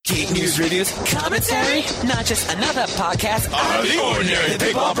Geek news, reviews, commentary, not just another podcast on the ordinary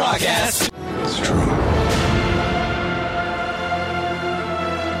Big Ball Broadcast. It's true.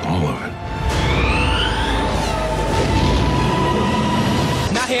 All of it.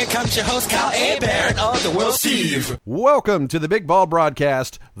 Now here comes your host, Kyle Hebert of The World Steve. Welcome to the Big Ball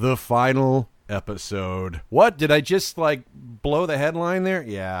Broadcast, the final episode. What? Did I just, blow the headline there?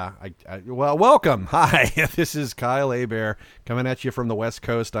 Yeah. Well, welcome. Hi, this is Kyle Hebert coming at you from the West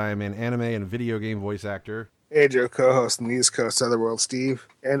Coast. I am an anime and video game voice actor. Hey, Joe, co-host on the East Coast of The World Steve.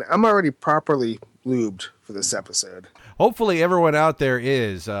 And I'm already properly lubed for this episode. Hopefully everyone out there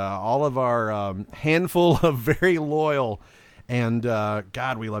is. All of our handful of very loyal and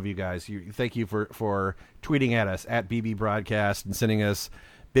God, we love you guys. Thank you for tweeting at us at BB Broadcast and sending us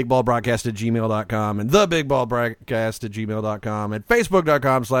bigballbroadcast@gmail.com and thebigballbroadcast@gmail.com and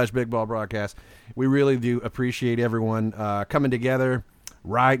facebook.com/bigballbroadcast. We really do appreciate everyone coming together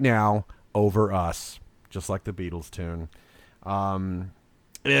right now over us, just like the Beatles tune.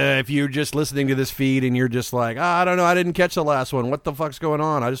 If you're just listening to this feed and you're just like, I don't know, I didn't catch the last one. What the fuck's going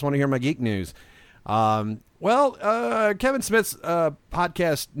on? I just want to hear my geek news. Kevin Smith's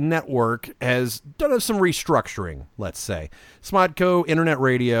podcast network has done some restructuring, let's say. Smodco Internet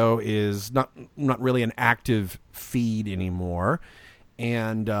Radio is not really an active feed anymore.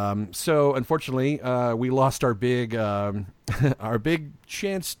 And so, unfortunately, we lost our big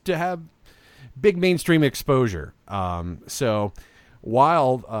chance to have big mainstream exposure. So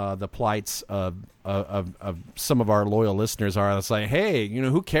while the plights of some of our loyal listeners are, it's like, hey,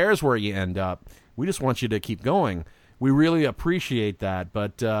 who cares where you end up? We just want you to keep going. We really appreciate that.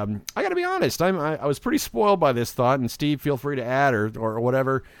 But I got to be honest, I was pretty spoiled by this thought, and Steve, feel free to add or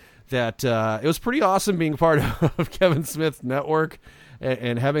whatever, that it was pretty awesome being part of Kevin Smith's network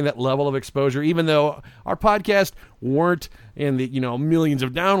and having that level of exposure, even though our podcasts weren't in the millions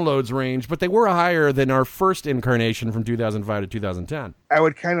of downloads range, but they were higher than our first incarnation from 2005 to 2010. I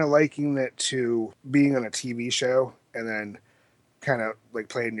would kind of liken it to being on a TV show and then kind of like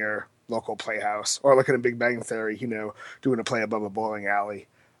playing your local playhouse, or like in a Big Bang Theory, doing a play above a bowling alley.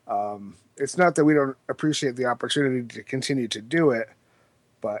 It's not that we don't appreciate the opportunity to continue to do it,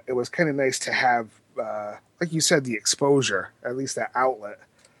 but it was kind of nice to have, like you said, the exposure, at least that outlet.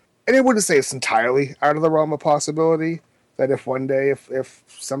 And I wouldn't say it's entirely out of the realm of possibility that if one day, if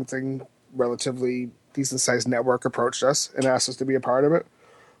something relatively decent-sized network approached us and asked us to be a part of it,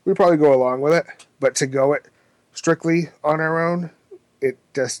 we'd probably go along with it. But to go it strictly on our own, it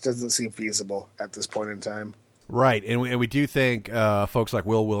just doesn't seem feasible at this point in time. Right, and we do thank folks like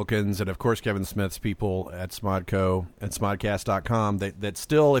Will Wilkins and, of course, Kevin Smith's people at Smodco and Smodcast.com that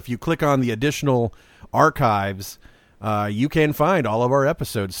still, if you click on the additional archives, you can find all of our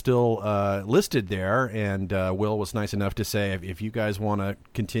episodes still listed there. And Will was nice enough to say, if you guys want to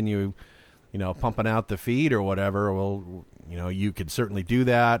continue, pumping out the feed or whatever, well, you could certainly do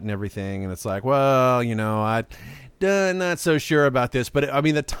that and everything. And it's like, well, I'm not so sure about this. But,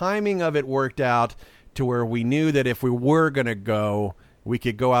 the timing of it worked out to where we knew that if we were going to go, we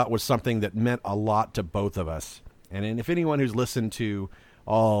could go out with something that meant a lot to both of us. And if anyone who's listened to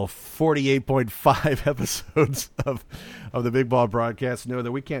all 48.5 episodes of the Big Ball Broadcast know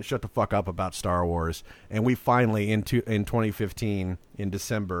that we can't shut the fuck up about Star Wars. And we finally, in 2015, in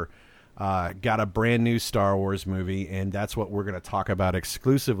December, got a brand new Star Wars movie, and that's what we're going to talk about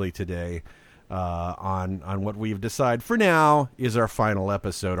exclusively today. On what we've decided for now is our final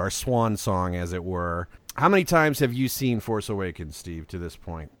episode, our swan song, as it were. How many times have you seen Force Awakens, Steve, to this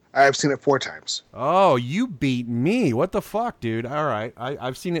point? I've seen it 4 times. Oh, you beat me. What the fuck, dude? All right.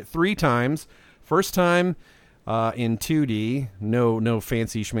 I've seen it 3 times. First time in 2D. No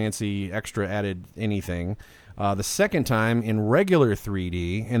fancy schmancy extra added anything. The second time in regular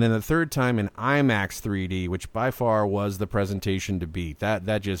 3D, and then the third time in IMAX 3D, which by far was the presentation to beat.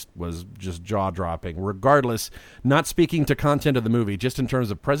 That just was just jaw-dropping. Regardless, not speaking to content of the movie, just in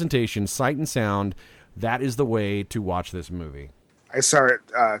terms of presentation, sight and sound, that is the way to watch this movie. I saw it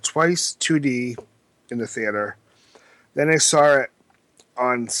twice, 2D, in the theater. Then I saw it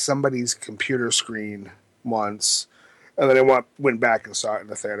on somebody's computer screen once, and then I went back and saw it in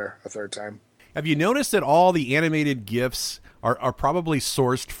the theater a third time. Have you noticed that all the animated GIFs are probably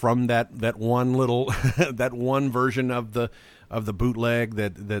sourced from that one little that one version of the bootleg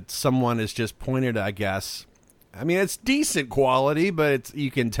that someone has just pointed, I guess? It's decent quality, but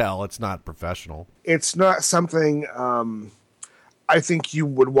you can tell it's not professional. It's not something I think you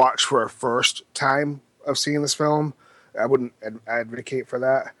would watch for a first time of seeing this film. I wouldn't advocate for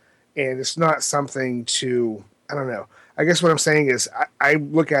that. And it's not something to, I don't know. I guess what I'm saying is I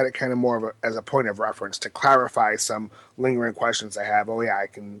look at it kind of more of as a point of reference to clarify some lingering questions I have. Oh yeah, I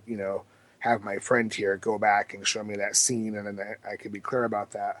can, have my friend here go back and show me that scene, and then I can be clear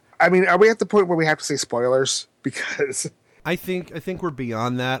about that. I mean, are we at the point where we have to say spoilers? Because I think we're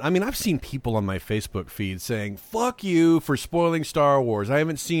beyond that. I mean, I've seen people on my Facebook feed saying, fuck you for spoiling Star Wars. I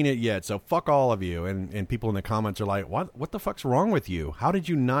haven't seen it yet, so fuck all of you. And people in the comments are like, what the fuck's wrong with you? How did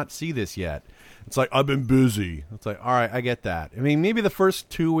you not see this yet? It's like, I've been busy. It's like, all right, I get that. I mean, maybe the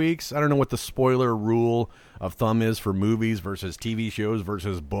first 2 weeks, I don't know what the spoiler rule of thumb is for movies versus TV shows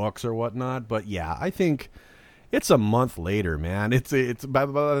versus books or whatnot. But yeah, I think it's a month later, man. It's by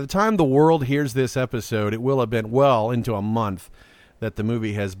the time the world hears this episode, it will have been well into a month that the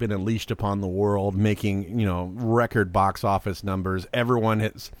movie has been unleashed upon the world, making, record box office numbers. Everyone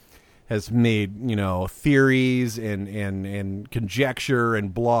has made, theories and conjecture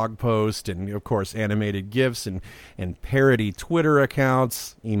and blog posts and, of course, animated GIFs and parody Twitter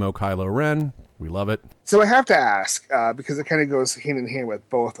accounts. Emo Kylo Ren. We love it. So I have to ask, because it kind of goes hand in hand with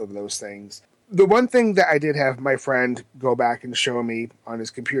both of those things. The one thing that I did have my friend go back and show me on his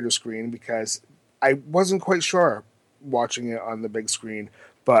computer screen, because I wasn't quite sure watching it on the big screen,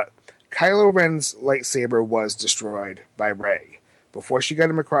 but Kylo Ren's lightsaber was destroyed by Rey. Before she got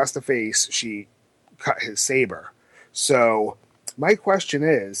him across the face, she cut his saber. So my question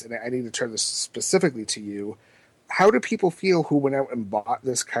is, and I need to turn this specifically to you, how do people feel who went out and bought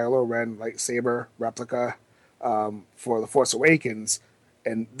this Kylo Ren lightsaber replica for The Force Awakens,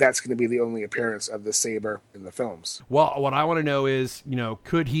 and that's going to be the only appearance of the saber in the films? Well, what I want to know is,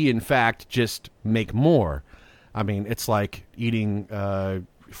 could he in fact just make more? I mean, it's like eating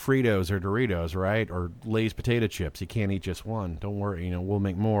Fritos or Doritos, right? Or Lay's potato chips. You can't eat just one. Don't worry, we'll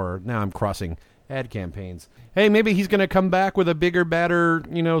make more. Now I'm crossing ad campaigns. Hey, maybe he's going to come back with a bigger, better,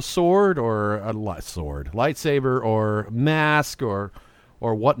 sword or a lightsaber or mask or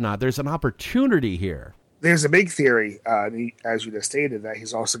whatnot. There's an opportunity here. There's a big theory, as you just stated, that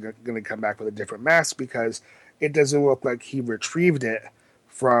he's also going to come back with a different mask, because it doesn't look like he retrieved it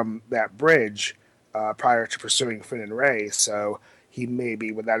from that bridge prior to pursuing Finn and Rey. So he may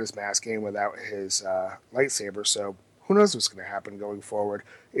be without his mask and without his lightsaber. So who knows what's going to happen going forward?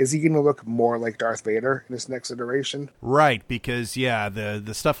 Is he going to look more like Darth Vader in his next iteration? Right, because, yeah,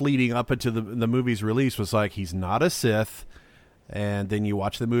 the stuff leading up into the movie's release was like, he's not a Sith. And then you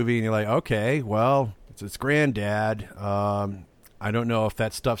watch the movie and you're like, okay, well, it's granddad. I don't know if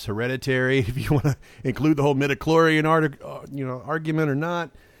that stuff's hereditary, if you want to include the whole midichlorian argument or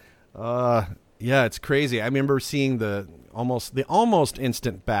not. Yeah, it's crazy. I remember seeing the almost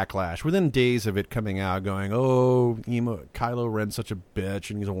instant backlash within days of it coming out, going, "Oh, Kylo Ren's such a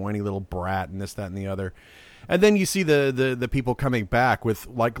bitch, and he's a whiny little brat, and this, that, and the other." And then you see the people coming back with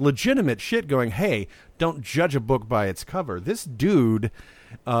like legitimate shit, going, "Hey, don't judge a book by its cover. This dude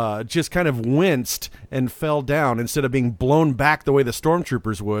just kind of winced and fell down instead of being blown back the way the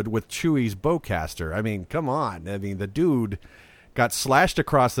stormtroopers would with Chewie's bowcaster. I mean, come on. I mean, the dude got slashed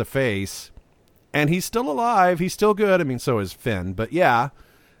across the face." And he's still alive. He's still good. I mean, so is Finn. But yeah,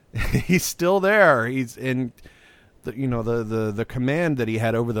 he's still there. He's in, the command that he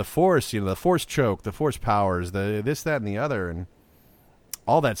had over the Force. The Force choke, the Force powers, the this, that, and the other, and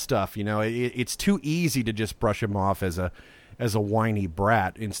all that stuff. It's too easy to just brush him off as a whiny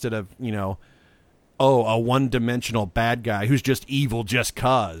brat instead of a one-dimensional bad guy who's just evil just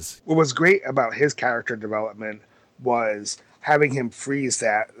 'cause. What was great about his character development was having him freeze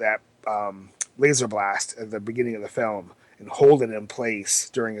that laser blast at the beginning of the film and hold it in place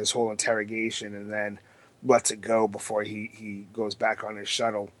during his whole interrogation, and then lets it go before he goes back on his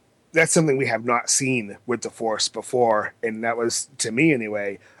shuttle. That's something we have not seen with the Force before, and that was, to me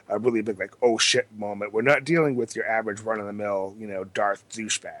anyway, a really big oh shit moment. We're not dealing with your average run-of-the-mill, Darth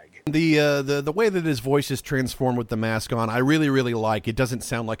douchebag. The way that his voice is transformed with the mask on, I really, really like. It doesn't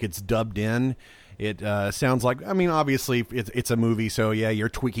sound like it's dubbed in. It sounds like, I mean, obviously it's a movie, so yeah, you're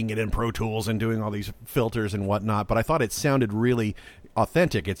tweaking it in Pro Tools and doing all these filters and whatnot, but I thought it sounded really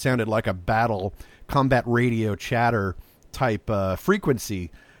authentic. It sounded like a combat radio chatter type frequency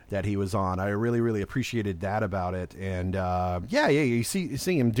that he was on. I really, really appreciated that about it. And you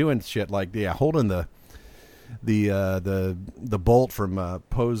see him doing shit like, holding the bolt from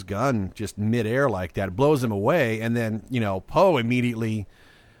Poe's gun just midair like that. It blows him away, and then Poe immediately.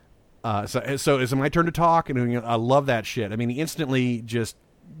 So is it my turn to talk? And I love that shit. I mean, he instantly just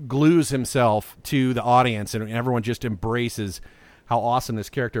glues himself to the audience, and everyone just embraces how awesome this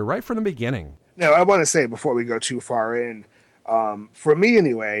character right from the beginning. Now, I want to say before we go too far in, for me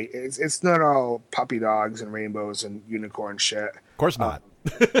anyway, it's not all puppy dogs and rainbows and unicorn shit. Of course not.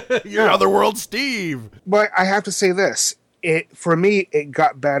 You're Otherworld Steve. But I have to say this. For me, it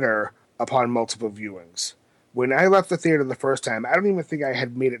got better upon multiple viewings. When I left the theater the first time, I don't even think I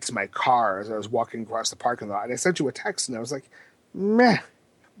had made it to my car as I was walking across the parking lot. And I sent you a text, and I was like, meh.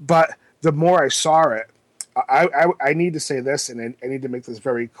 But the more I saw it, I need to say this, and I need to make this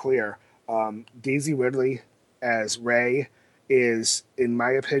very clear. Daisy Ridley as Rey is, in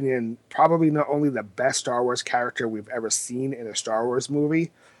my opinion, probably not only the best Star Wars character we've ever seen in a Star Wars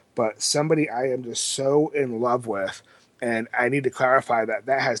movie, but somebody I am just so in love with. And I need to clarify that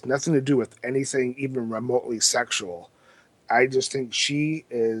has nothing to do with anything even remotely sexual. I just think she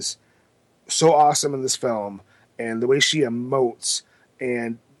is so awesome in this film, and the way she emotes,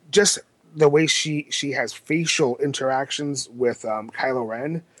 and just the way she has facial interactions with Kylo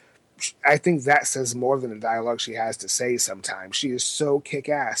Ren. I think that says more than the dialogue she has to say sometimes. She is so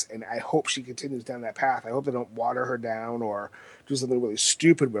kick-ass, and I hope she continues down that path. I hope they don't water her down or do something really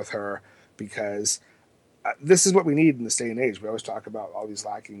stupid with her, because this is what we need in this day and age. We always talk about all these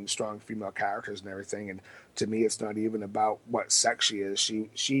lacking strong female characters and everything, and to me, it's not even about what sex she is.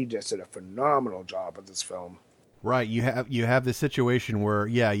 She just did a phenomenal job with this film. Right, you have this situation where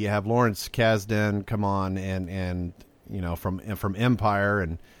you have Lawrence Kasdan come on and from Empire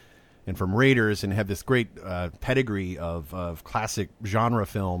and from Raiders, and have this great pedigree of classic genre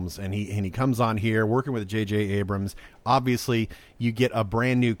films, and he comes on here working with J.J. Abrams. Obviously, you get a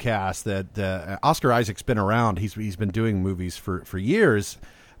brand new cast that Oscar Isaac's been around. He's been doing movies for years,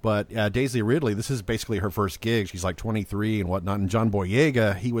 but Daisy Ridley, this is basically her first gig. She's like 23 and whatnot. And John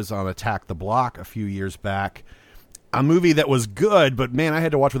Boyega, he was on Attack the Block a few years back, a movie that was good, but man, I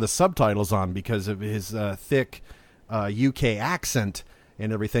had to watch with the subtitles on because of his thick UK accent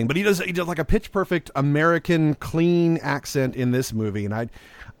and everything. But he does like a pitch perfect American clean accent in this movie, and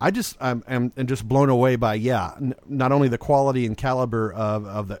I'm just blown away by not only the quality and caliber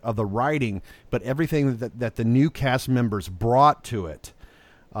of the writing, but everything that the new cast members brought to it.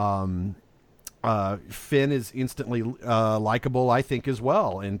 Finn is instantly likable, I think, as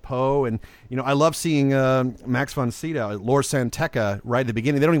well, and Poe, and I love seeing Max von Sydow, Lor San Tekka, right at the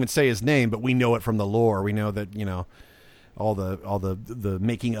beginning. They don't even say his name, but we know it from the lore. We know that all the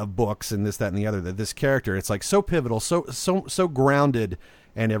making of books and this, that, and the other. That this character, it's like so pivotal, so grounded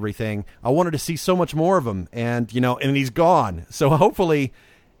and everything. I wanted to see so much more of him, and he's gone. So hopefully,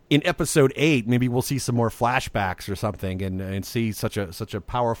 in episode 8, maybe we'll see some more flashbacks or something, and see such a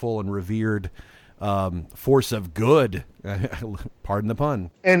powerful and revered force of good. Pardon the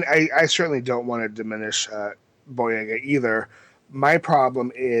pun. And I certainly don't want to diminish Boyega either. My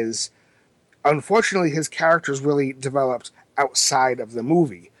problem is, unfortunately, his character's really developed outside of the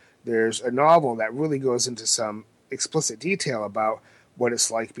movie. There's a novel that really goes into some explicit detail about what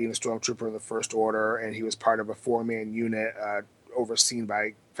it's like being a stormtrooper in the First Order, and he was part of a 4-man unit overseen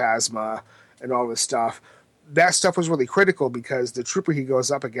by Phasma and all this stuff. That stuff was really critical because the trooper he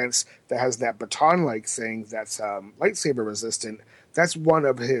goes up against that has that baton-like thing that's lightsaber resistant, that's one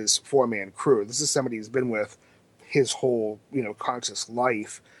of his 4-man crew. This is somebody he's been with his whole conscious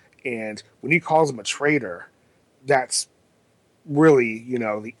life. And when he calls him a traitor, that's really,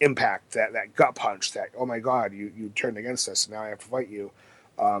 the impact, that gut punch, that, oh my God, you turned against us, and now I have to fight you.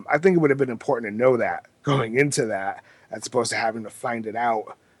 I think it would have been important to know that going into that, as opposed to having to find it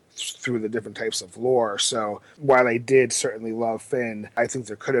out through the different types of lore. So while I did certainly love Finn, I think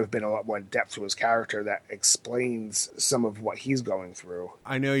there could have been a lot more depth to his character that explains some of what he's going through.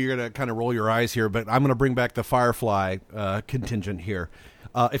 I know you're going to kind of roll your eyes here, but I'm going to bring back the Firefly contingent here.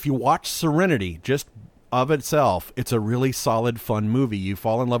 If you watch Serenity, just of itself, it's a really solid, fun movie. You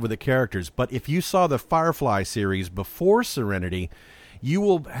fall in love with the characters. But if you saw the Firefly series before Serenity, you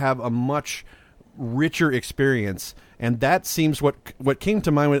will have a much richer experience. And that seems what came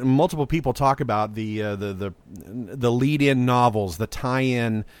to mind when multiple people talk about the lead-in novels, the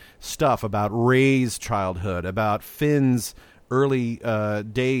tie-in stuff about Rey's childhood, about Finn's early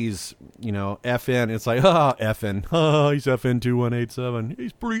days, FN. It's like, FN. He's FN 2187.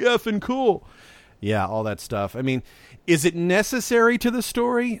 He's pretty effing cool. Yeah, all that stuff. I mean, is it necessary to the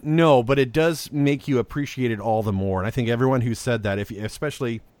story? No, but it does make you appreciate it all the more. And I think everyone who said that,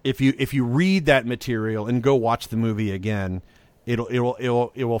 especially if you read that material and go watch the movie again, it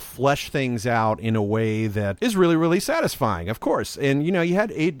will flesh things out in a way that is really, really satisfying, of course. And you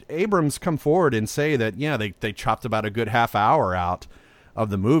had Abrams come forward and say that they chopped about a good half hour out of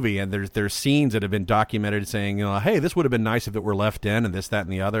the movie, and there's scenes that have been documented saying, hey, this would have been nice if it were left in, and this, that,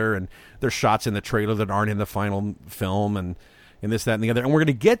 and the other, and there's shots in the trailer that aren't in the final film, and this, that, and the other. And we're going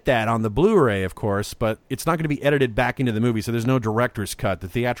to get that on the Blu-ray, of course, but it's not going to be edited back into the movie, so there's no director's cut. The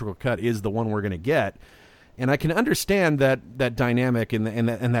theatrical cut is the one we're going to get. And I can understand that dynamic and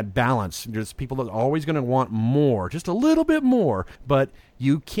that balance. There's people that are always going to want more, just a little bit more, but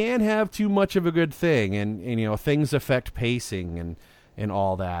you can't have too much of a good thing, and you know, things affect pacing and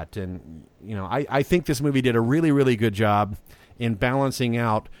all that. And you know, I think this movie did a really, really good job in balancing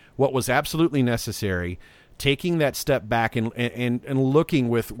out what was absolutely necessary, taking that step back and looking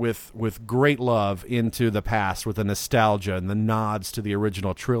with great love into the past with the nostalgia and the nods to the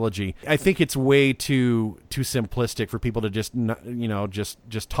original trilogy. I think it's way too simplistic for people to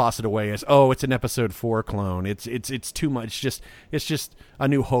just toss it away as, oh, it's an episode 4 clone. It's too much. It's just A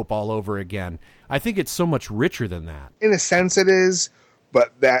New Hope all over again. I think it's so much richer than that. In a sense it is,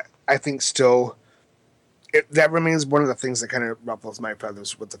 but that I think still that remains one of the things that kind of ruffles my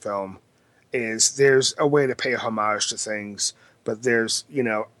feathers with the film. Is there's a way to pay homage to things, but there's, you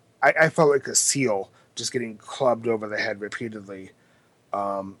know, I felt like a seal just getting clubbed over the head repeatedly,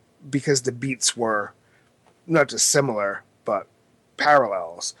 because the beats were not just similar, but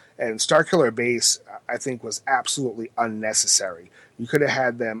parallels. And Starkiller Base, I think, was absolutely unnecessary. You could have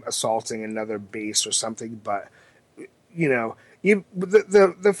had them assaulting another base or something, but, you know,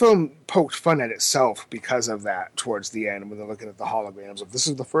 the film poked fun at itself because of that towards the end when they're looking at the holograms of this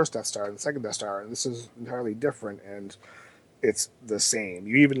is the first Death Star and the second Death Star and this is entirely different and it's the same.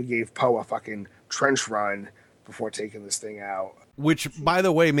 You even gave Poe a fucking trench run before taking this thing out. Which, by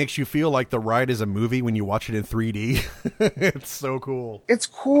the way, makes you feel like the ride is a movie when you watch it in 3D. It's so cool. It's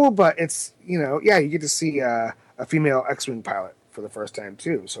cool, but it's, you know, yeah, you get to see a female X-Wing pilot for the first time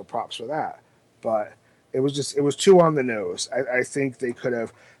too, so props for that. But it was too on the nose. I think they could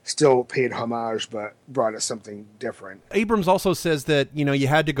have still paid homage, but brought us something different. Abrams also says that, you know, you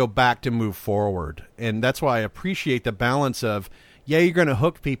had to go back to move forward. And that's why I appreciate the balance of, yeah, you're going to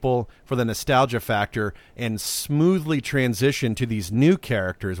hook people for the nostalgia factor and smoothly transition to these new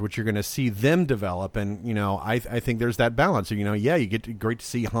characters, which you're going to see them develop. And, you know, I think there's that balance. You know, yeah, you get great to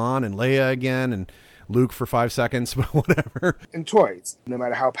see Han and Leia again and Luke for 5 seconds, but whatever. And toys. No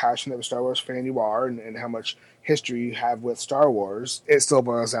matter how passionate of a Star Wars fan you are and how much history you have with Star Wars, it still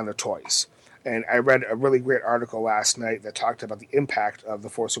boils down to toys. And I read a really great article last night that talked about the impact of the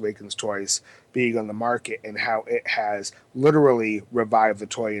Force Awakens toys being on the market and how it has literally revived the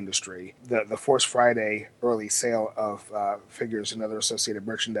toy industry. The Force Friday early sale of figures and other associated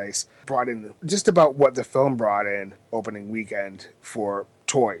merchandise brought in just about what the film brought in opening weekend for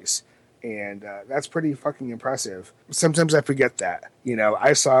toys. And that's pretty fucking impressive. Sometimes I forget that. You know,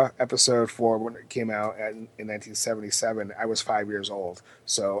 I saw episode 4 when it came out in 1977. I was 5 years old.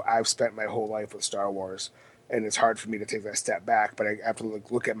 So I've spent my whole life with Star Wars. And it's hard for me to take that step back. But I have to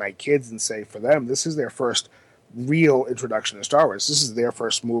look at my kids and say, for them, this is their first real introduction to Star Wars. This is their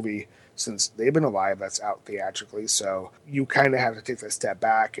first movie since they've been alive that's out theatrically. So you kind of have to take that step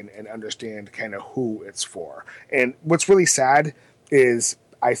back and understand kind of who it's for. And what's really sad is,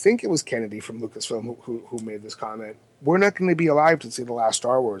 I think it was Kennedy from Lucasfilm who made this comment. We're not going to be alive to see the last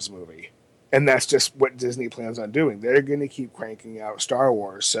Star Wars movie. And that's just what Disney plans on doing. They're going to keep cranking out Star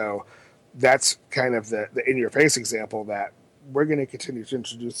Wars. So that's kind of the in-your-face example that we're going to continue to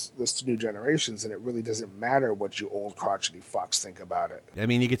introduce this to new generations, and it really doesn't matter what you old crotchety fucks think about it. I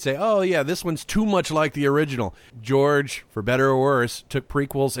mean, you could say, oh, yeah, this one's too much like the original. George, for better or worse, took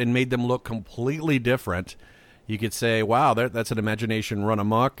prequels and made them look completely different. You could say, wow, that's an imagination run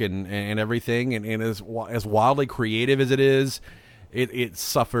amok and everything. And as wildly creative as it is, it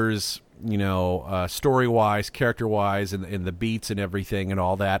suffers, you know, story-wise, character-wise, and the beats and everything and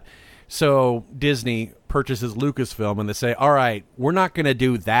all that. So Disney purchases Lucasfilm and they say, all right, we're not going to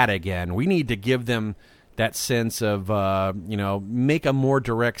do that again. We need to give them that sense of, you know, make a more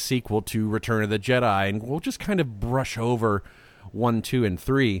direct sequel to Return of the Jedi. And we'll just kind of brush over 1, 2, and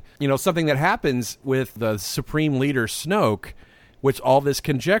 3. You know, something that happens with the Supreme Leader Snoke, which all this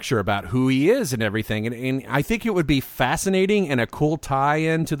conjecture about who he is and everything. And I think it would be fascinating and a cool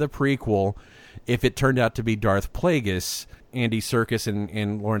tie-in to the prequel if it turned out to be Darth Plagueis. Andy Serkis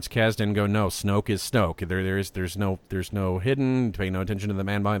and Lawrence Kasdan go, no, Snoke is Snoke. There's no hidden, pay no attention to the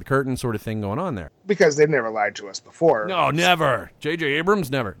man behind the curtain sort of thing going on there. Because they've never lied to us before. No, never. J.J.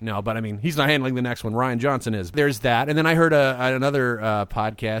 Abrams, never. No, but I mean, he's not handling the next one. Rian Johnson is. There's that. And then I heard another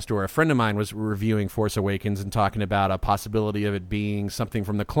podcast, or a friend of mine was reviewing Force Awakens and talking about a possibility of it being something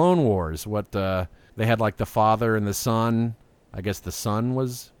from the Clone Wars. What they had, like the father and the son. I guess the son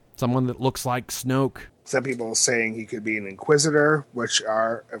was someone that looks like Snoke. Some people saying he could be an Inquisitor, which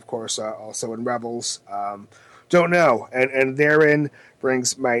are, of course, also in Rebels. Don't know. And therein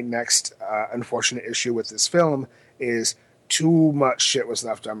brings my next unfortunate issue with this film is too much shit was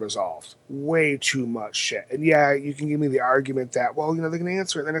left unresolved. Way too much shit. And yeah, you can give me the argument that, well, you know, they can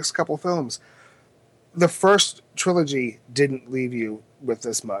answer it in the next couple of films. the first trilogy didn't leave you with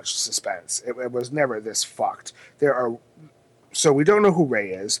this much suspense. It was never this fucked. So we don't know who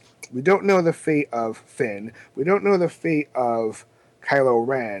Rey is. We don't know the fate of Finn. We don't know the fate of Kylo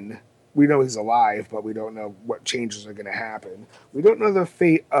Ren. We know he's alive, but we don't know what changes are going to happen. We don't know the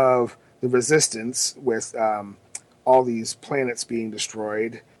fate of the Resistance with all these planets being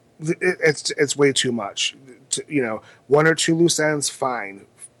destroyed. It's way too much. One or two loose ends, fine.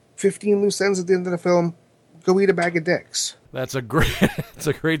 15 loose ends at the end of the film, go eat a bag of dicks. That's a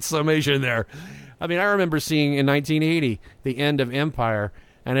great summation there. I mean, I remember seeing in 1980 the end of Empire,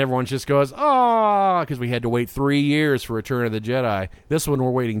 and everyone just goes, "Oh," because we had to wait 3 years for Return of the Jedi. This one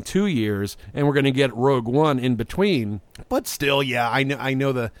we're waiting 2 years, and we're going to get Rogue One in between. But still, yeah, I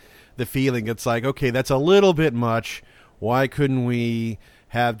know the feeling. It's like, okay, that's a little bit much. Why couldn't we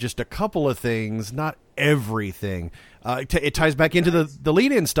have just a couple of things, not everything? It ties back into the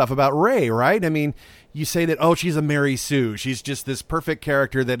lead-in stuff about Rey, right? I mean, you say that, oh, she's a Mary Sue. She's just this perfect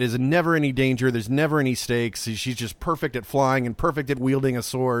character that is never any danger. There's never any stakes. She's just perfect at flying and perfect at wielding a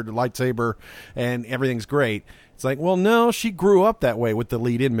sword, a lightsaber, and everything's great. It's like, well, no, she grew up that way with the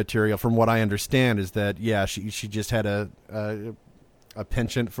lead-in material, from what I understand, is that, yeah, she just had a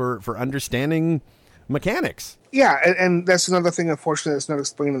penchant for understanding mechanics. Yeah, and that's another thing, unfortunately, that's not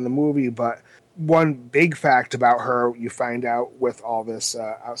explained in the movie, but one big fact about her you find out with all this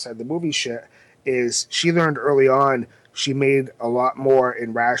outside the movie shit is she learned early on she made a lot more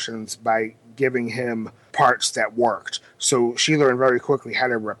in rations by giving him parts that worked. So she learned very quickly how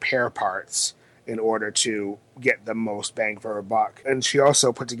to repair parts in order to get the most bang for her buck. And she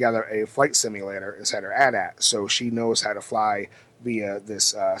also put together a flight simulator and set her at. So she knows how to fly via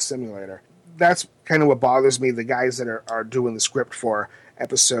this simulator. That's kind of what bothers me. The guys that are doing the script for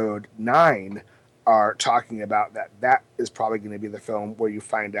episode 9 are talking about that is probably going to be the film where you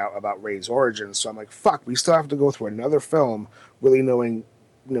find out about Rey's origins. So I'm like, fuck, we still have to go through another film really knowing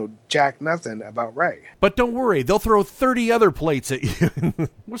jack nothing about Rey. But don't worry, they'll throw 30 other plates at you.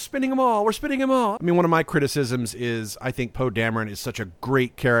 We're spinning them all. I mean, one of my criticisms is I think Poe Dameron is such a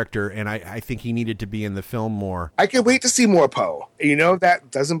great character, and I think he needed to be in the film more. I can wait to see more Poe. That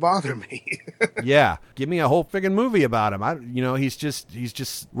doesn't bother me. Yeah, give me a whole friggin' movie about him. He's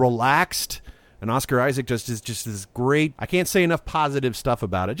just relaxed. And Oscar Isaac just is great. I can't say enough positive stuff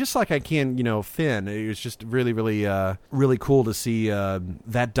about it. Just like I can, Finn. It was just really, really, really cool to see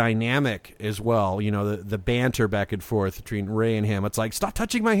that dynamic as well. The banter back and forth between Rey and him. It's like, stop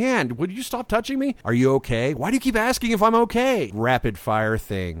touching my hand. Would you stop touching me? Are you okay? Why do you keep asking if I'm okay? Rapid fire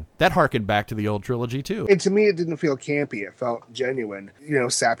thing. That harkened back to the old trilogy too. And to me, it didn't feel campy. It felt genuine.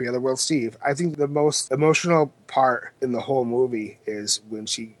 Sappy Otherworld Steve. I think the most emotional part in the whole movie is when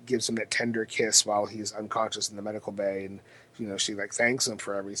she gives him that tender kiss while he's unconscious in the medical bay, and she thanks him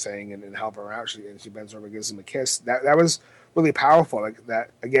for everything and help her out. She bends over and gives him a kiss. That was really powerful. Like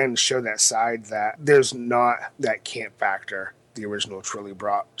that again, showed that side that there's not that camp factor the original trilogy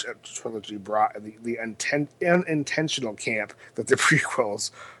brought, the unintentional camp that the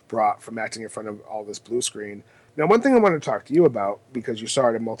prequels brought from acting in front of all this blue screen. Now, one thing I want to talk to you about, because you saw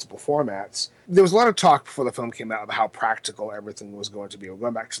it in multiple formats, there was a lot of talk before the film came out about how practical everything was going to be. We're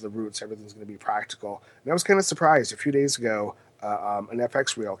going back to the roots, everything's going to be practical. And I was kind of surprised. A few days ago, an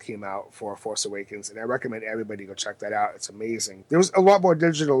FX reel came out for Force Awakens, and I recommend everybody go check that out. It's amazing. There was a lot more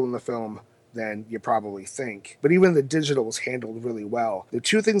digital in the film than you probably think, but even the digital was handled really well. The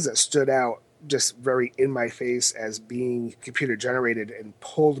two things that stood out just very in my face as being computer generated and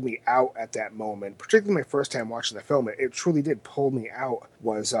pulled me out at that moment, particularly my first time watching the film, it truly did pull me out,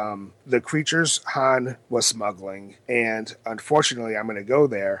 was the creatures Han was smuggling, and unfortunately I'm going to go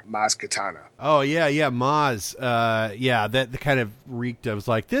there, Maz Kanata. Oh yeah, Maz. That kind of reeked. I was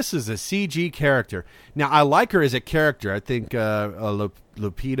like, this is a CG character. Now I like her as a character. I think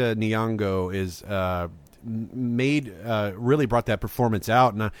Lupita Nyong'o is really brought that performance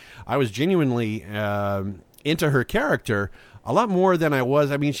out, and I was genuinely into her character a lot more than I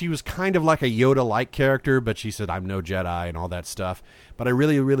was. I mean, she was kind of like a Yoda-like character, but she said, I'm no Jedi and all that stuff. But I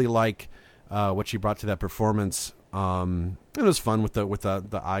really, really like what she brought to that performance. It was fun with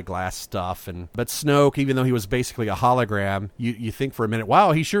the eyeglass stuff, but Snoke, even though he was basically a hologram, you think for a minute,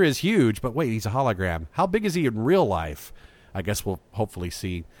 wow, he sure is huge, but wait, he's a hologram. How big is he in real life? I guess we'll hopefully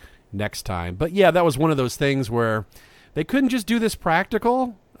see next time. But yeah, that was one of those things where they couldn't just do this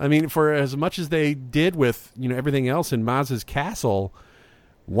practical. I mean, for as much as they did with everything else in Maz's castle,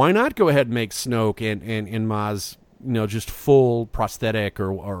 why not go ahead and make Snoke and Maz just full prosthetic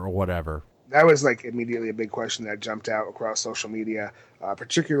or whatever? That was immediately a big question that jumped out across social media,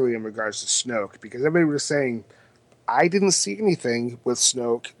 particularly in regards to Snoke, because everybody was saying I didn't see anything with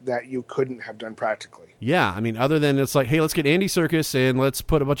Snoke that you couldn't have done practically. Yeah, I mean, other than it's like, hey, let's get Andy Serkis and let's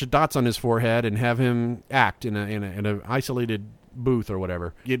put a bunch of dots on his forehead and have him act in a isolated booth or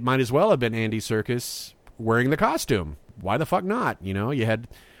whatever. It might as well have been Andy Serkis wearing the costume. Why the fuck not? You know, you had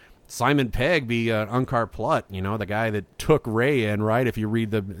Simon Pegg be Unkar Plutt, you know, the guy that took Rey in, right? If you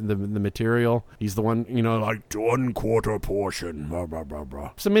read the material, he's the one, you know, like 1/4 portion. Blah, blah, blah,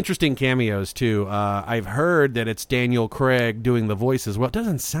 blah. Some interesting cameos too. I've heard that it's Daniel Craig doing the voices. Well, it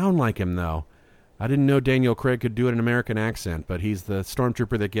doesn't sound like him though. I didn't know Daniel Craig could do an American accent, but he's the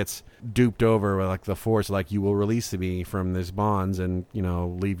stormtrooper that gets duped over with like the Force, like, you will release me from these bonds and, you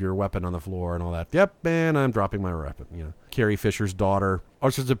know, leave your weapon on the floor and all that. Yep, and I'm dropping my weapon. You know, Carrie Fisher's daughter. All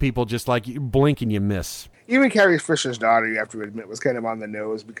sorts of people just like you blink and you miss. Even Carrie Fisher's daughter, you have to admit, was kind of on the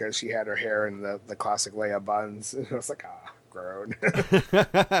nose because she had her hair in the classic Leia buns. And I was like, grown.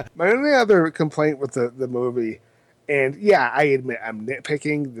 My only other complaint with the movie, and yeah, I admit I'm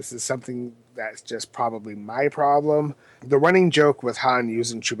nitpicking. This is something that's just probably my problem. The running joke with Han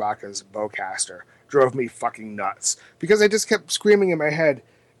using Chewbacca's bowcaster drove me fucking nuts because I just kept screaming in my head,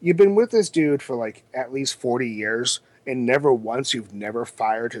 you've been with this dude for like at least 40 years and never once you've never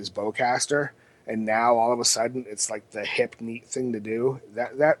fired his bowcaster, and now all of a sudden it's like the hip, neat thing to do.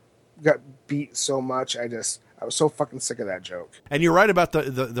 That got beat so much. I was so fucking sick of that joke. And you're right about the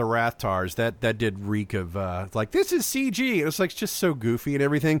Rathtars. That did reek of, like, this is CG. It was, like, just so goofy and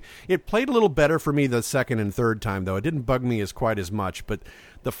everything. It played a little better for me the second and third time, though. It didn't bug me quite as much. But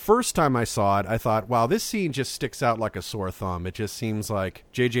the first time I saw it, I thought, wow, this scene just sticks out like a sore thumb. It just seems like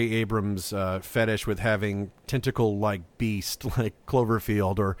J.J. Abrams' fetish with having tentacle-like beast like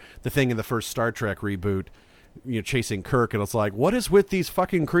Cloverfield, or the thing in the first Star Trek reboot, you know, chasing Kirk. And it's like, what is with these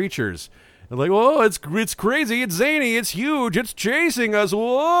fucking creatures? Like, whoa, it's crazy, it's zany, it's huge, it's chasing us,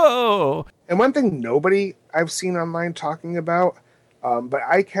 whoa. And one thing nobody I've seen online talking about, but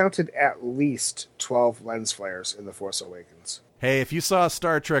I counted at least 12 lens flares in The Force Awakens. Hey, if you saw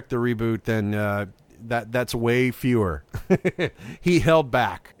Star Trek the reboot, then that's way fewer. He held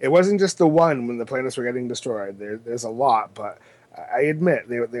back. It wasn't just the one when the planets were getting destroyed. There's a lot, but I admit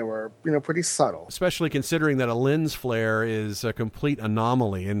they were, you know, pretty subtle. Especially considering that a lens flare is a complete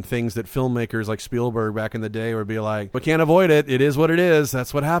anomaly, and things that filmmakers like Spielberg back in the day would be like, we can't avoid it. It is what it is.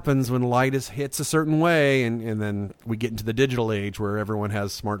 That's what happens when light hits a certain way. And then we get into the digital age where everyone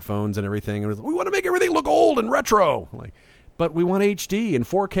has smartphones and everything. And we want to make everything look old and retro. Like, but we want HD and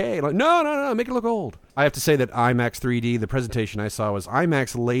 4K. Like, no, make it look old. I have to say that IMAX 3D, the presentation I saw was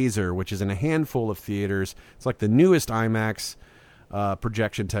IMAX Laser, which is in a handful of theaters. It's like the newest IMAX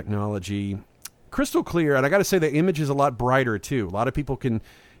projection technology, crystal clear, and I got to say the image is a lot brighter too. A lot of people can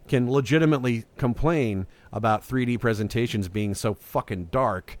legitimately complain about 3D presentations being so fucking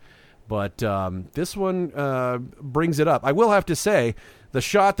dark, but this one brings it up. I will have to say, the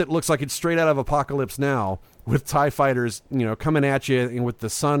shot that looks like it's straight out of Apocalypse Now, with TIE fighters, you know, coming at you, and with the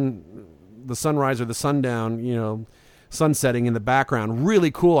sunrise or the sundown, you know, sunsetting in the background,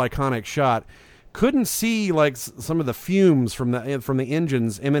 really cool, iconic shot. Couldn't see like some of the fumes from the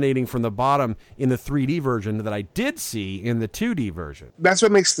engines emanating from the bottom in the 3D version that I did see in the 2D version. That's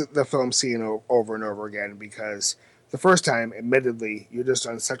what makes the film seen over and over again, because the first time, admittedly, you're just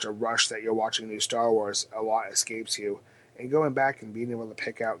on such a rush that you're watching new Star Wars, a lot escapes you. And going back and being able to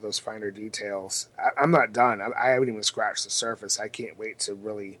pick out those finer details, I'm not done. I haven't even scratched the surface. I can't wait to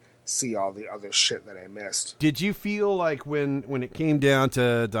really see all the other shit that I missed. Did you feel like when it came down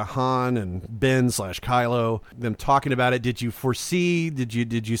to Han and Ben / Kylo, them talking about it, did you foresee, did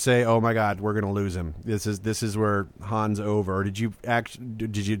you say, oh my God, we're gonna lose him, this is where Han's over? Or did you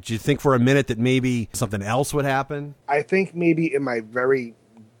think for a minute that maybe something else would happen? I think maybe in my very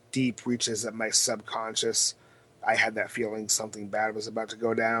deep reaches of my subconscious, I had that feeling something bad was about to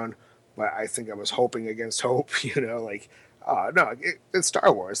go down, but I think I was hoping against hope, you know, like, no, it's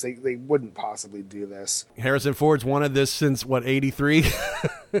Star Wars. They wouldn't possibly do this. Harrison Ford's wanted this since, what, 83?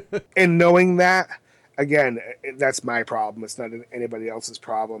 And knowing that, again, that's my problem. It's not anybody else's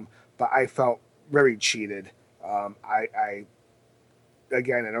problem. But I felt very cheated. I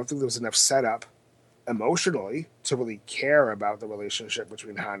don't think there was enough setup emotionally to really care about the relationship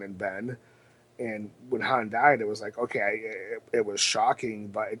between Han and Ben. And when Han died, it was like, okay, it was shocking,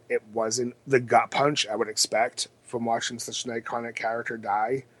 but it wasn't the gut punch I would expect from watching such an iconic character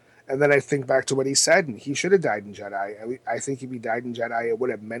die. And then I think back to what he said, and he should have died in Jedi. I think if he died in Jedi, it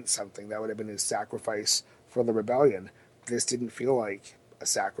would have meant something. That would have been his sacrifice for the rebellion. This didn't feel like a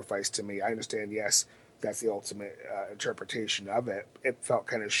sacrifice to me. I understand, yes, that's the ultimate interpretation of it. It felt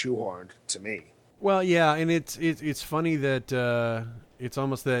kind of shoehorned to me. Well, yeah, and it's funny that it's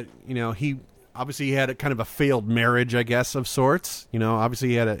almost that, you know, Obviously, he had a kind of a failed marriage, I guess, of sorts. You know, obviously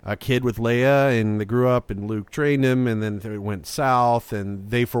he had a kid with Leia, and they grew up, and Luke trained him, and then it went south, and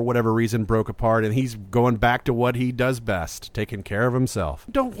they, for whatever reason, broke apart, and he's going back to what he does best, taking care of himself.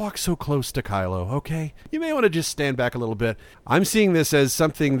 Don't walk so close to Kylo, okay? You may want to just stand back a little bit. I'm seeing this as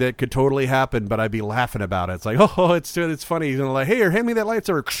something that could totally happen, but I'd be laughing about it. It's like, oh, it's funny. He's gonna like, hey, hand me that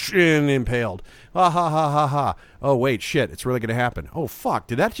lightsaber, and impaled. Ha ha ha ha ha. Oh wait, shit, it's really gonna happen. Oh fuck,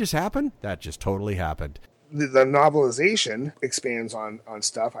 did that just happen? That just totally happened. The novelization expands on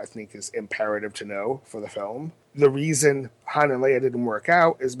stuff I think is imperative to know for the film. The reason Han and Leia didn't work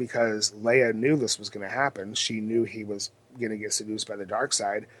out is because Leia knew this was going to happen. She knew he was going to get seduced by the dark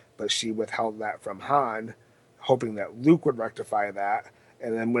side, but she withheld that from Han, hoping that Luke would rectify that.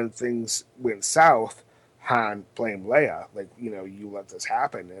 And then when things went south, Han blamed Leia, like, you let this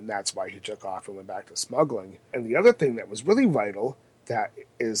happen, and that's why he took off and went back to smuggling. And the other thing that was really vital that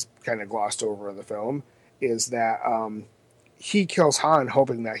is kind of glossed over in the film is that he kills Han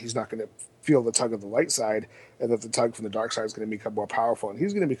hoping that he's not going to feel the tug of the light side, and that the tug from the dark side is going to become more powerful, and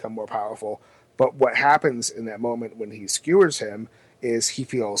he's going to become more powerful. But what happens in that moment when he skewers him is he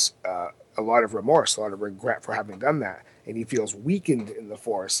feels a lot of remorse, a lot of regret for having done that, and he feels weakened in the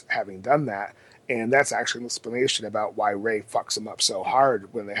Force having done that. And that's actually an explanation about why Rey fucks him up so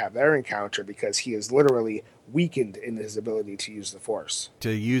hard when they have their encounter, because he is literally weakened in his ability to use the Force.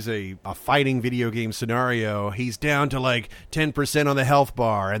 To use a fighting video game scenario, he's down to like 10% on the health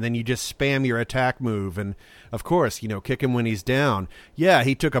bar, and then you just spam your attack move. And, of course, kick him when he's down. Yeah,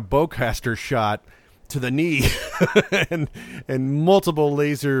 he took a bowcaster shot to the knee and multiple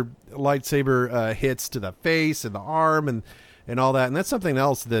laser lightsaber hits to the face and the arm and all that. And that's something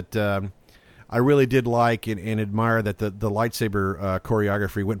else that I really did like and admire, that the lightsaber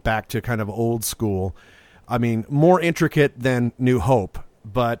choreography went back to kind of old school. I mean, more intricate than New Hope,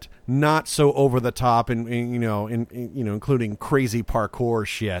 but not so over the top, and including crazy parkour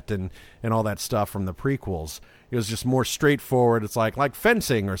shit and all that stuff from the prequels. It was just more straightforward. It's like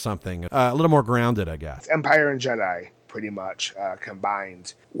fencing or something, a little more grounded, I guess. Empire and Jedi pretty much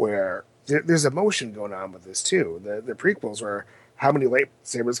combined, where there's emotion going on with this too. The prequels were, how many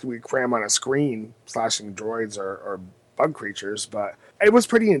lightsabers can we cram on a screen, slashing droids or bug creatures? But it was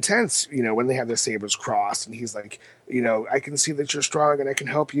pretty intense, when they have their sabers crossed, and he's like, I can see that you're strong and I can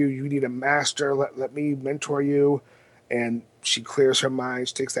help you. You need a master. Let me mentor you. And she clears her mind.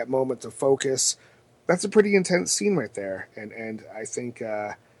 She takes that moment to focus. That's a pretty intense scene right there. And I think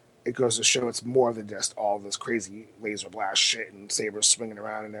it goes to show it's more than just all this crazy laser blast shit and sabers swinging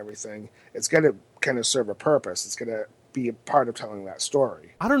around and everything. It's going to kind of serve a purpose. It's going to be a part of telling that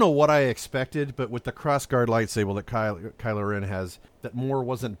story. I don't know what I expected, but with the crossguard lightsaber that Kylo Ren has, that more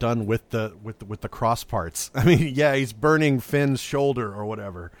wasn't done with the cross parts. I mean, yeah, he's burning Finn's shoulder or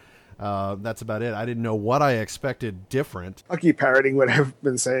whatever. That's about it. I didn't know what I expected different. I'll keep parroting what I've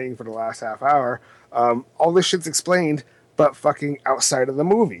been saying for the last half hour. All this shit's explained, but fucking outside of the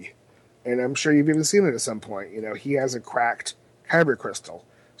movie. And I'm sure you've even seen it at some point. He has a cracked kyber crystal.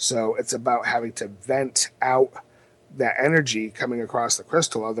 So it's about having to vent out that energy coming across the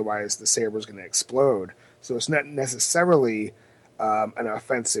crystal, otherwise the saber is going to explode. So it's not necessarily an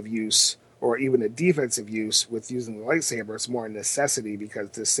offensive use or even a defensive use with using the lightsaber. It's more a necessity,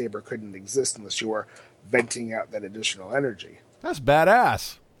 because this saber couldn't exist unless you were venting out that additional energy. That's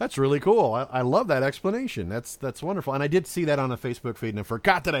badass. That's really cool. I love that explanation. That's wonderful. And I did see that on the Facebook feed, and I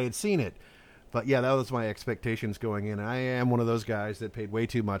forgot that I had seen it. But yeah, that was my expectations going in. I am one of those guys that paid way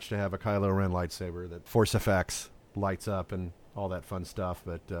too much to have a Kylo Ren lightsaber that Force effects, lights up, and all that fun stuff.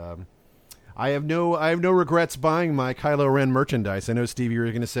 But I have no regrets buying my Kylo Ren merchandise. I know, Steve, you were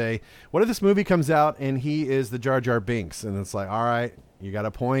going to say, what if this movie comes out and he is the Jar Jar Binks? And it's like, all right, you got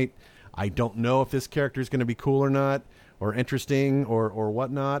a point. I don't know if this character is going to be cool or not, or interesting or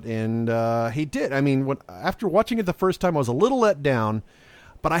whatnot. And he did. I mean, after watching it the first time, I was a little let down.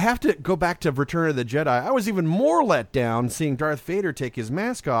 But I have to go back to Return of the Jedi. I was even more let down seeing Darth Vader take his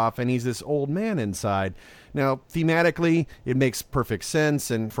mask off and he's this old man inside. Now, thematically, it makes perfect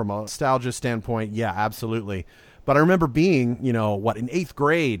sense. And from a nostalgia standpoint, yeah, absolutely. But I remember being, in 8th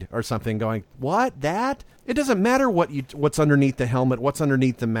grade or something going, what, that? It doesn't matter what's underneath the helmet, what's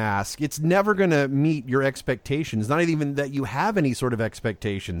underneath the mask. It's never going to meet your expectations, not even that you have any sort of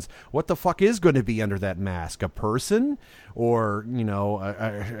expectations. What the fuck is going to be under that mask? A person? Or,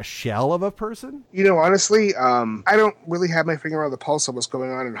 a shell of a person? Honestly, I don't really have my finger on the pulse of what's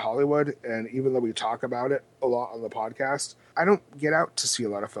going on in Hollywood. And even though we talk about it a lot on the podcast, I don't get out to see a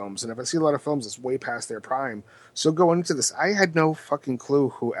lot of films. And if I see a lot of films, it's way past their prime. So going into this, I had no fucking clue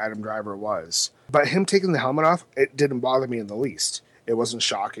who Adam Driver was. But him taking the helmet off, it didn't bother me in the least. It wasn't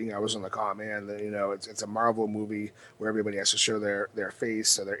shocking. I wasn't like, oh man, it's a Marvel movie where everybody has to show their face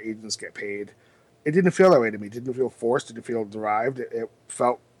so their agents get paid. It didn't feel that way to me. It didn't feel forced. It didn't feel derived. It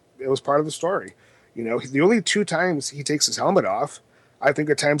felt it was part of the story. The only 2 times he takes his helmet off, I think,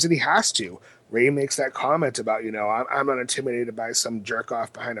 are times that he has to. Ray makes that comment about, I'm not intimidated by some jerk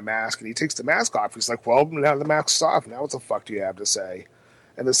off behind a mask, and he takes the mask off. He's like, well, now the mask's off. Now what the fuck do you have to say?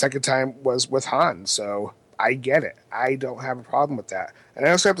 And the second time was with Han, so I get it. I don't have a problem with that. And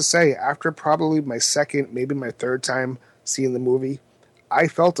I also have to say, after probably my second, maybe my third time seeing the movie, I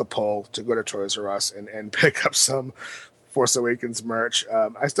felt a pull to go to Toys R Us and pick up some Force Awakens merch.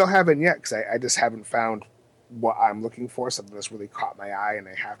 I still haven't yet because I just haven't found what I'm looking for, something that's really caught my eye and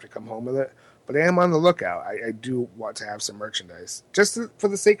I have to come home with it. But I am on the lookout. I do want to have some merchandise, just for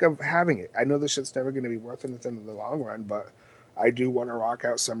the sake of having it. I know this shit's never going to be worth anything in the long run, but I do want to rock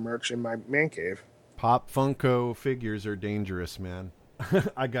out some merch in my man cave. Pop Funko figures are dangerous, man.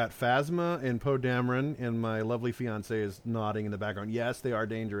 I got Phasma and Poe Dameron, and my lovely fiance is nodding in the background. Yes, they are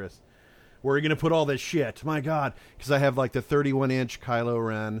dangerous. Where are you going to put all this shit? My God. Because I have like the 31-inch Kylo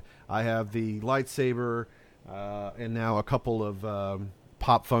Ren. I have the lightsaber, and now a couple of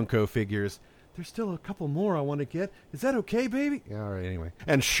Pop Funko figures. There's still a couple more I want to get. Is that okay, baby? Yeah, all right, anyway.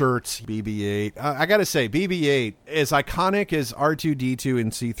 And shirts, BB-8. I got to say, BB-8, as iconic as R2-D2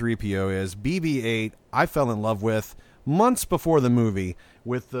 and C-3PO is, BB-8 I fell in love with months before the movie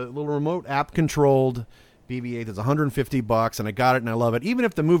with the little remote app-controlled BB-8 that's $150, and I got it and I love it. Even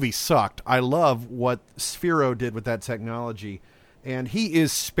if the movie sucked, I love what Sphero did with that technology. And he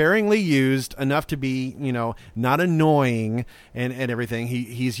is sparingly used enough to be, not annoying and everything.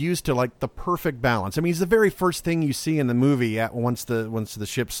 He's used to like the perfect balance. I mean, he's the very first thing you see in the movie once the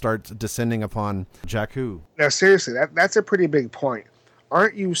ship starts descending upon Jakku. Now, seriously, that's a pretty big point.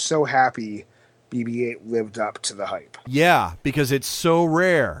 Aren't you so happy BB-8 lived up to the hype? Yeah, because it's so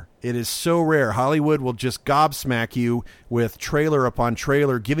rare. It is so rare. Hollywood will just gobsmack you with trailer upon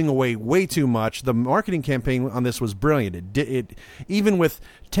trailer, giving away way too much. The marketing campaign on this was brilliant. It even with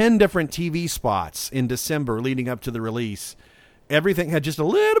 10 different TV spots in December leading up to the release, everything had just a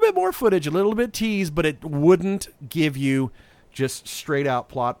little bit more footage, a little bit teased, but it wouldn't give you just straight out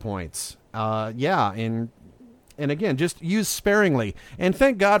plot points. And again, just use sparingly. And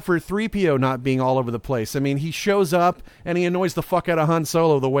thank God for 3PO not being all over the place. I mean, he shows up and he annoys the fuck out of Han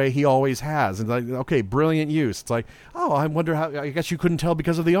Solo the way he always has. And like, okay, brilliant use. It's like, oh, I wonder how, I guess you couldn't tell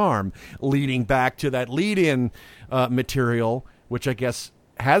because of the arm. Leading back to that lead-in material, which I guess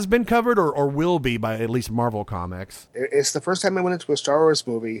has been covered or will be by at least Marvel Comics. It's the first time I went into a Star Wars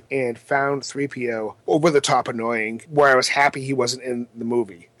movie and found 3PO over the top annoying, where I was happy he wasn't in the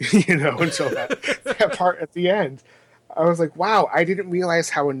movie, until that part at the end. I was like, wow, I didn't realize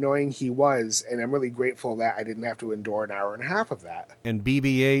how annoying he was, and I'm really grateful that I didn't have to endure an hour and a half of that. And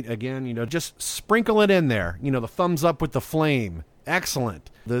BB-8, again, just sprinkle it in there. The thumbs up with the flame. Excellent.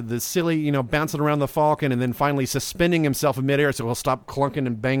 The silly, bouncing around the Falcon and then finally suspending himself in midair so he'll stop clunking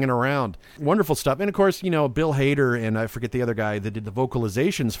and banging around. Wonderful stuff. And of course, Bill Hader and I forget the other guy that did the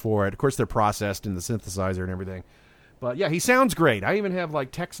vocalizations for it. Of course, they're processed in the synthesizer and everything. But yeah, he sounds great. I even have like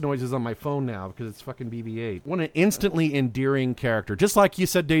text noises on my phone now because it's fucking BB-8. What an instantly endearing character. Just like you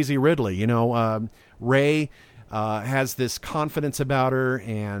said, Daisy Ridley. Rey has this confidence about her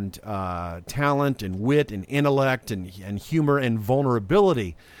and talent and wit and intellect and humor and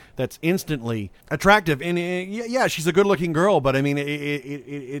vulnerability that's instantly attractive. And yeah, she's a good-looking girl, but I mean,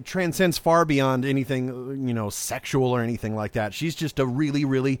 it transcends far beyond anything, sexual or anything like that. She's just a really,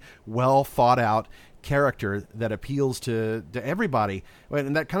 really well thought out character that appeals to everybody.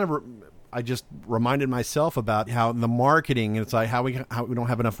 And that kind of I just reminded myself about how the marketing, it's like how we don't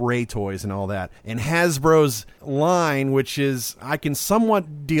have enough Rey toys and all that. And Hasbro's line, which is I can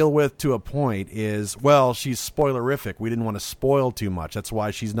somewhat deal with to a point, is, well, she's spoilerific. We didn't want to spoil too much. That's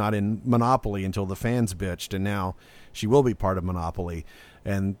why she's not in Monopoly until the fans bitched, and now she will be part of Monopoly.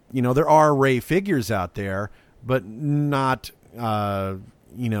 And, there are Rey figures out there, but not...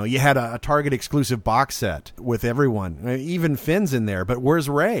 you had a Target exclusive box set with everyone, even Finn's in there, but where's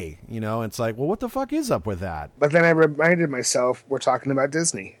Rey? It's like, well, what the fuck is up with that? But then I reminded myself, we're talking about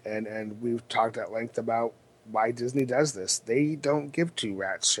Disney, and we've talked at length about why Disney does this. They don't give two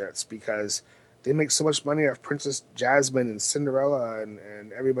rats shits because they make so much money off Princess Jasmine and Cinderella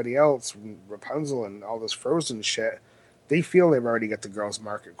and everybody else, Rapunzel and all this Frozen shit. They feel they've already got the girls'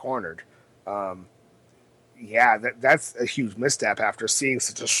 market cornered. Yeah, that's a huge misstep after seeing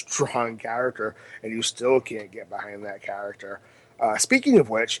such a strong character, and you still can't get behind that character. Speaking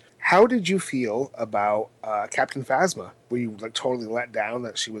of which, How did you feel about Captain Phasma? Were you like totally let down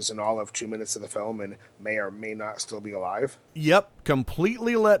that she was in all of 2 minutes of the film and may or may not still be alive? Yep,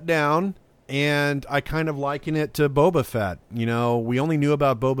 completely let down. And I kind of liken it to Boba Fett. You know, we only knew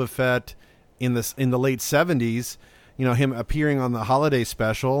about Boba Fett in the late 70s. You know, him appearing on the holiday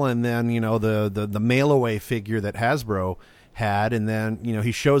special, and then, you know, the mail-away figure that Hasbro had, and then, you know,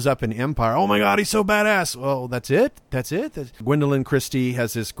 he shows up in Empire. Oh my God, he's so badass. Well, that's it. Gwendolyn Christie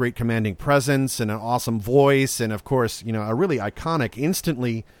has this great commanding presence and an awesome voice, and of course, you know, a really iconic,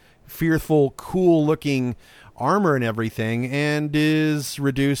 instantly fearful, cool-looking armor and everything, and is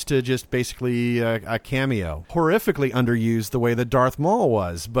reduced to just basically a cameo. Horrifically underused the way that Darth Maul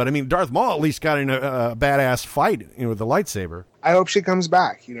was. But, I mean, Darth Maul at least got in a badass fight, you know, with the lightsaber. I hope she comes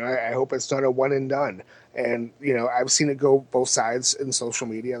back. You know, I hope it's not a one and done. And, you know, I've seen it go both sides in social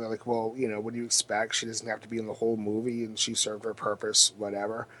media. They're like, well, you know, what do you expect? She doesn't have to be in the whole movie, and she served her purpose,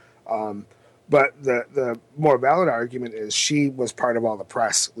 whatever. But the more valid argument is she was part of all the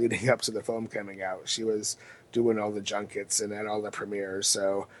press leading up to the film coming out. She was doing all the junkets and at all the premieres.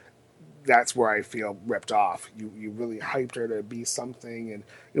 So that's where I feel ripped off. You really hyped her to be something. And,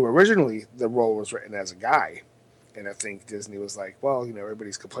 you know, originally the role was written as a guy. And I think Disney was like, well, you know,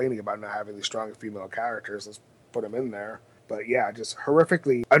 everybody's complaining about not having these strong female characters. Let's put them in there. But yeah, just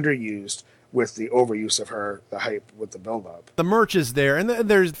horrifically underused with the overuse of her, the hype with the build-up. The merch is there, and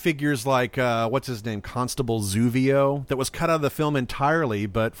there's figures like, what's his name, Constable Zuvio, that was cut out of the film entirely,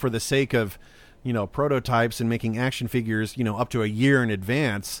 but for the sake of, you know, prototypes and making action figures, you know, up to a year in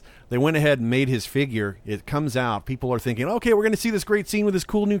advance, they went ahead and made his figure. It comes out. People are thinking, okay, we're going to see this great scene with this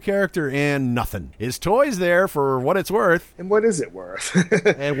cool new character, and nothing. His toy's there for what it's worth. And what is it worth?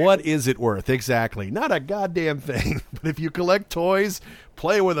 And what is it worth? Exactly. Not a goddamn thing. But if you collect toys,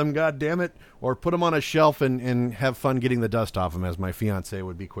 play with them, goddammit, or put them on a shelf and have fun getting the dust off them, as my fiance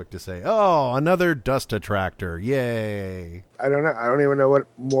would be quick to say. Oh, another dust attractor. Yay. I don't know. I don't even know what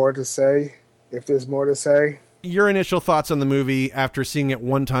more to say. If there's more to say. Your initial thoughts on the movie after seeing it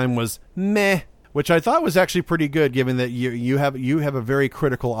one time was meh, which I thought was actually pretty good, given that you have a very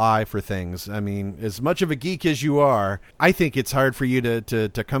critical eye for things. I mean, as much of a geek as you are, I think it's hard for you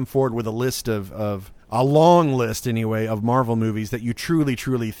to come forward with a list of a long list anyway of Marvel movies that you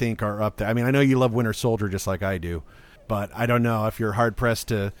truly think are up there. I mean, I know you love Winter Soldier just like I do, but I don't know if you're hard pressed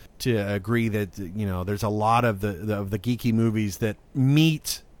to agree that, you know, there's a lot of the geeky movies that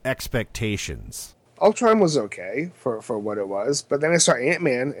meet expectations. Ultron was okay for what it was, but then I saw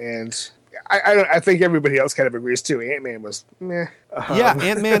Ant-Man, and I think everybody else kind of agrees too. Ant-Man was meh. Yeah,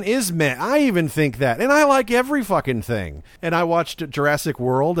 Ant-Man is meh. I even think that, and I like every fucking thing. And I watched Jurassic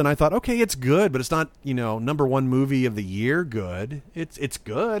World, and I thought, okay, it's good, but it's not, you know, #1 movie of the year. Good. It's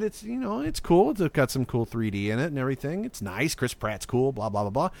good. It's, you know, it's cool. It's got some cool 3D in it and everything. It's nice. Chris Pratt's cool. Blah blah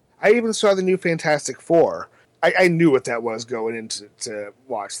blah blah. I even saw the new Fantastic Four. I knew what that was going into to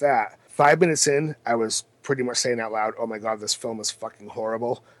watch that. 5 minutes in, I was pretty much saying out loud, oh my God, this film is fucking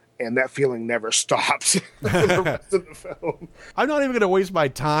horrible. And that feeling never stopped for the rest of the film. I'm not even going to waste my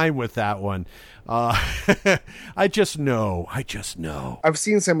time with that one. I just know. I've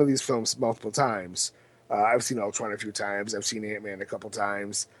seen some of these films multiple times. I've seen Ultron a few times. I've seen Ant-Man a couple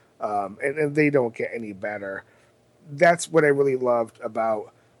times. And they don't get any better. That's what I really loved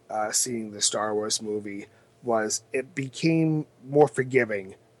about seeing the Star Wars movie, was it became more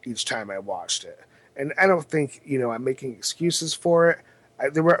forgiving each time I watched it. And I don't think, you know, I'm making excuses for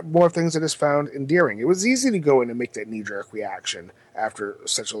it. There were more things I just found endearing. It was easy to go in and make that knee-jerk reaction after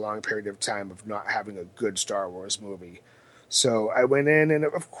such a long period of time of not having a good Star Wars movie. So I went in, and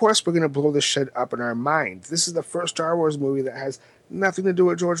of course we're going to blow this shit up in our mind. This is the first Star Wars movie that has nothing to do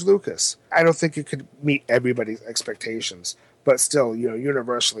with George Lucas. I don't think it could meet everybody's expectations. But still, you know,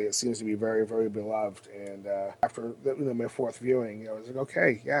 universally, it seems to be very, very beloved. And after my fourth viewing, I was like,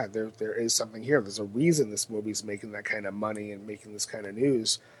 okay, yeah, there is something here. There's a reason this movie's making that kind of money and making this kind of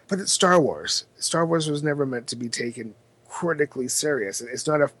news. But it's Star Wars. Star Wars was never meant to be taken critically serious. It's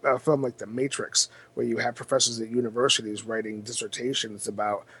not a film like The Matrix, where you have professors at universities writing dissertations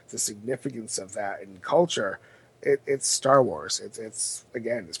about the significance of that in culture. It's Star Wars. It's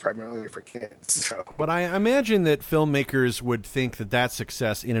primarily for kids. So. But I imagine that filmmakers would think that that's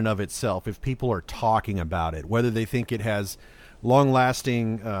success in and of itself if people are talking about it, whether they think it has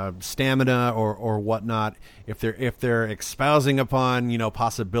long-lasting stamina or whatnot. If they're espousing upon, you know,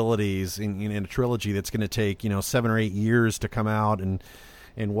 possibilities in a trilogy that's going to take, you know, 7 or 8 years to come out and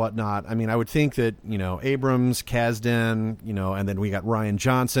whatnot. I mean, I would think that, you know, Abrams, Kasdan, you know, and then we got Rian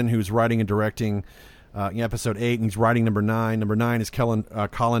Johnson, who's writing and directing episode 8, and he's writing number 9. Number 9 is Colin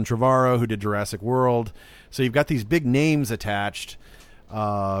Trevorrow, who did Jurassic World. So you've got these big names attached.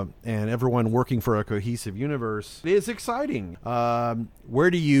 and everyone working for a cohesive universe is exciting.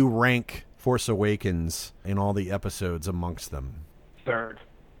 Where do you rank Force Awakens in all the episodes amongst them?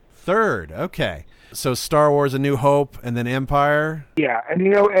 Third, okay. So Star Wars A New Hope and then Empire? Yeah, and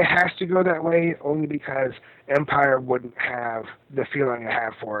it has to go that way only because Empire wouldn't have the feeling I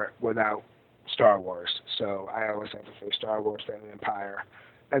have for it without Star Wars. So I always have to say Star Wars, then Empire.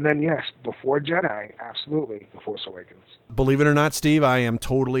 And then, yes, before Jedi, absolutely, The Force Awakens. Believe it or not, Steve, I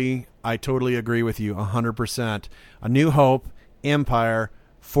totally agree with you 100%. A New Hope, Empire,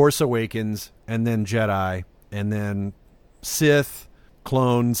 Force Awakens, and then Jedi, and then Sith,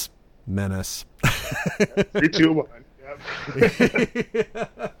 Clones, Menace. 3, 2, 1. Yep.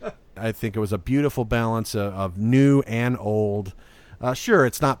 I think it was a beautiful balance of new and old. Sure,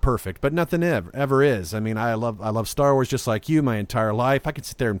 it's not perfect, but nothing ever is. I mean, I love Star Wars just like you my entire life. I could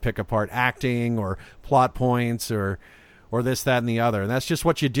sit there and pick apart acting or plot points or this, that, and the other. And that's just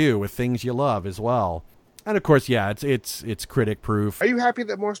what you do with things you love as well. And of course, yeah, it's critic proof. Are you happy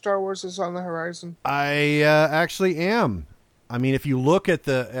that more Star Wars is on the horizon? I actually am. I mean, if you look at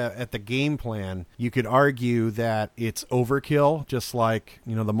the game plan, you could argue that it's overkill, just like,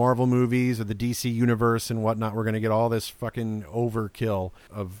 the Marvel movies or the DC universe and whatnot. We're going to get all this fucking overkill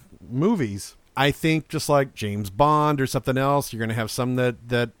of movies. I think just like James Bond or something else, you're going to have some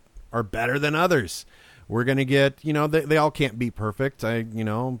that are better than others. We're going to get, they all can't be perfect.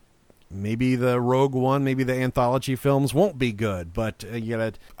 Maybe the Rogue One, maybe the anthology films won't be good, but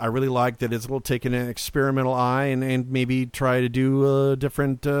I really like that it's taking an experimental eye and maybe try to do a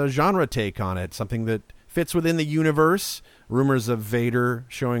different genre take on it, something that fits within the universe. Rumors of Vader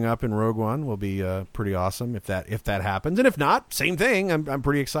showing up in Rogue One will be pretty awesome if that happens, and if not, same thing. I'm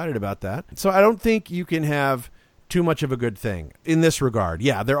pretty excited about that. So I don't think you can have too much of a good thing in this regard.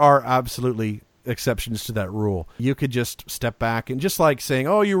 Yeah, there are absolutely exceptions to that rule. You could just step back and just like saying,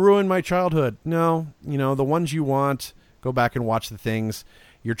 oh, you ruined my childhood. No, the ones you want, go back and watch the things.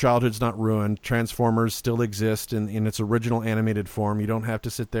 Your childhood's not ruined. Transformers still exist in its original animated form. You don't have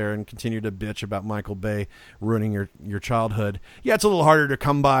to sit there and continue to bitch about Michael Bay ruining your childhood. Yeah, it's a little harder to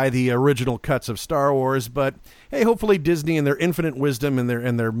come by the original cuts of Star Wars, but hey, hopefully Disney and their infinite wisdom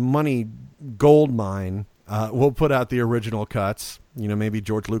and their money gold mine will put out the original cuts. Maybe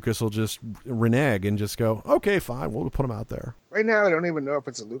George Lucas will just renege and just go, okay, fine, we'll put them out there. Right now, I don't even know if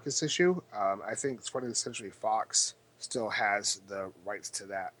it's a Lucas issue. I think 20th Century Fox still has the rights to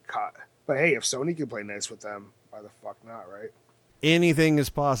that cut. But hey, if Sony can play nice with them, why the fuck not, right? Anything is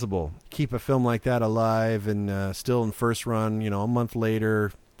possible. Keep a film like that alive and still in first run, a month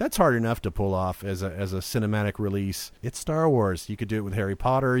later. That's hard enough to pull off as a cinematic release. It's Star Wars. You could do it with Harry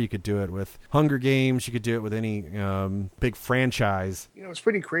Potter. You could do it with Hunger Games. You could do it with any big franchise. It's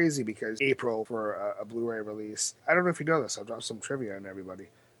pretty crazy because April for a Blu-ray release. I don't know if you know this. I'll drop some trivia on everybody.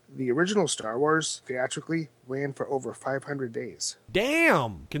 The original Star Wars theatrically ran for over 500 days.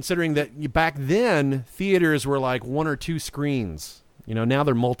 Damn! Considering that back then, theaters were like 1 or 2 screens. Now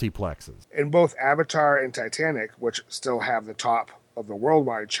they're multiplexes. In both Avatar and Titanic, which still have the top of the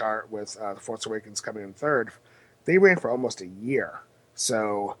worldwide chart with The Force Awakens coming in third, they ran for almost a year.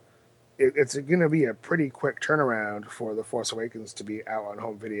 So it's going to be a pretty quick turnaround for The Force Awakens to be out on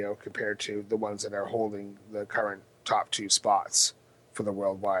home video compared to the ones that are holding the current top 2 spots for the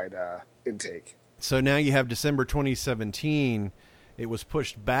worldwide intake. So now you have December 2017. It was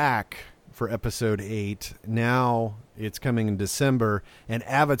pushed back for episode 8. Now it's coming in December, and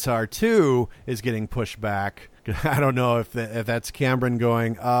Avatar 2 is getting pushed back. I don't know if that's Cameron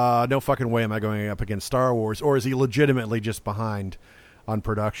going, no fucking way am I going up against Star Wars, or is he legitimately just behind on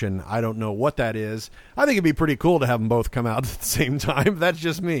production? I don't know what that is. I think it'd be pretty cool to have them both come out at the same time. That's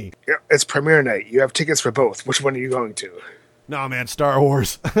just me. Yeah, it's premiere night. You have tickets for both. Which one are you going to? No, man, Star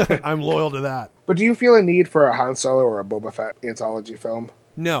Wars. I'm loyal to that. But do you feel a need for a Han Solo or a Boba Fett anthology film?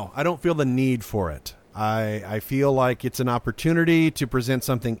 No, I don't feel the need for it. I feel like it's an opportunity to present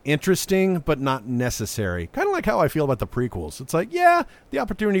something interesting, but not necessary. Kind of like how I feel about the prequels. It's like, yeah, the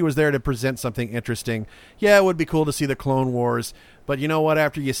opportunity was there to present something interesting. Yeah, it would be cool to see the Clone Wars. But you know what?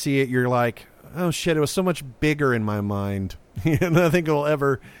 After you see it, you're like, oh, shit, it was so much bigger in my mind. And I think it'll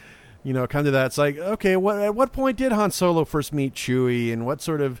ever, come to that. It's like, okay, at what point did Han Solo first meet Chewie, and what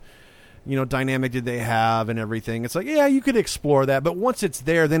sort of dynamic did they have and everything? It's like, yeah, you could explore that. But once it's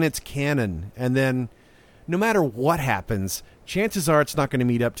there, then it's canon. And then no matter what happens, chances are it's not going to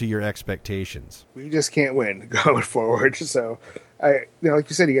meet up to your expectations. We just can't win going forward. So, like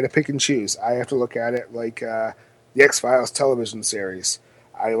you said, you got to pick and choose. I have to look at it like the X-Files television series.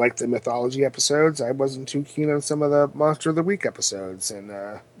 I liked the mythology episodes. I wasn't too keen on some of the Monster of the Week episodes, and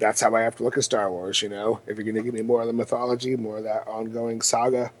that's how I have to look at Star Wars, you know? If you're going to give me more of the mythology, more of that ongoing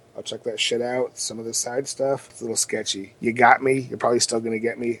saga, I'll check that shit out. Some of the side stuff, it's a little sketchy. You got me. You're probably still going to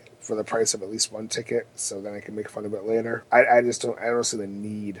get me for the price of at least one ticket, so then I can make fun of it later. I don't see the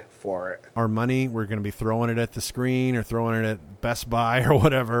need for it. Our money, we're going to be throwing it at the screen or throwing it at Best Buy or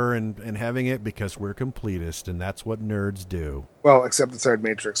whatever and having it because we're completists, and that's what nerds do. Well, except the third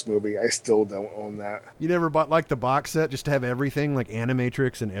Matrix movie. I still don't own that. You never bought like the box set just to have everything, like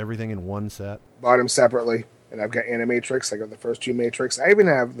Animatrix and everything in one set? Bought them separately, and I've got Animatrix. I got the first two Matrix. I even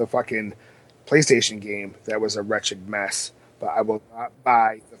have the fucking PlayStation game that was a wretched mess. But I will not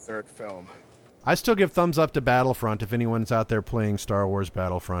buy the third film. I still give thumbs up to Battlefront if anyone's out there playing Star Wars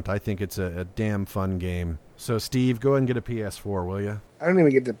Battlefront. I think it's a damn fun game. So, Steve, go ahead and get a PS4, will you? I don't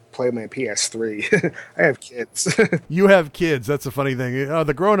even get to play my PS3. I have kids. You have kids. That's a funny thing.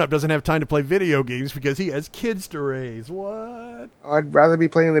 The grown-up doesn't have time to play video games because he has kids to raise. What? I'd rather be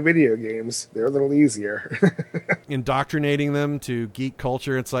playing the video games. They're a little easier. Indoctrinating them to geek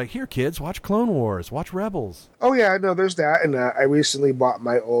culture. It's like, here, kids, watch Clone Wars. Watch Rebels. Oh, yeah, no, there's that. And I recently bought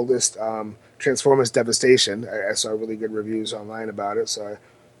my oldest Transformers Devastation. I saw really good reviews online about it, so I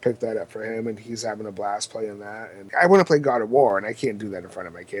picked that up for him, and he's having a blast playing that. And I want to play God of War, and I can't do that in front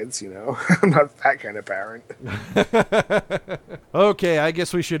of my kids, you know? I'm not that kind of parent. Okay, I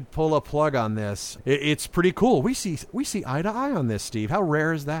guess we should pull a plug on this. It's pretty cool. We see eye to eye on this, Steve. How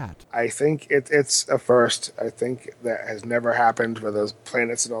rare is that? I think it's a first. I think that has never happened where those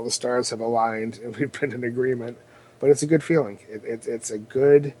planets and all the stars have aligned and we've been in agreement. But it's a good feeling. It's a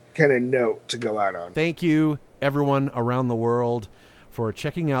good kind of note to go out on. Thank you, everyone around the world, for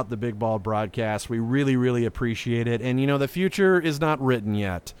checking out the Big Bald Broadcast. We really, really appreciate it. And, you know, the future is not written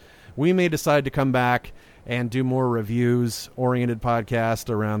yet. We may decide to come back and do more reviews-oriented podcast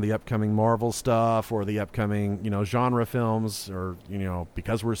around the upcoming Marvel stuff or the upcoming, you know, genre films, or, you know,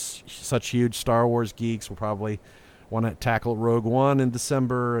 because we're such huge Star Wars geeks, we'll probably want to tackle Rogue One in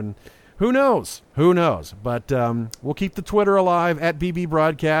December, and who knows? Who knows? But we'll keep the Twitter alive at BB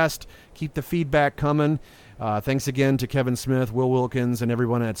Broadcast. Keep the feedback coming. Thanks again to Kevin Smith, Will Wilkins, and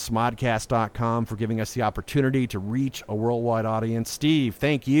everyone at Smodcast.com for giving us the opportunity to reach a worldwide audience. Steve,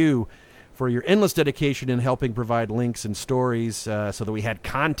 thank you for your endless dedication in helping provide links and stories so that we had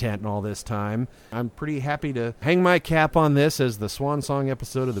content in all this time. I'm pretty happy to hang my cap on this as the swan song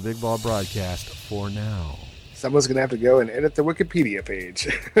episode of the Big Ball Broadcast for now. Someone's going to have to go and edit the Wikipedia page.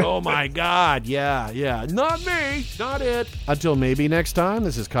 Oh, my God. Yeah. Not me. Not it. Until maybe next time,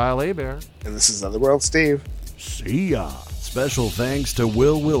 this is Kyle Hebert. And this is Otherworld Steve. See ya. Special thanks to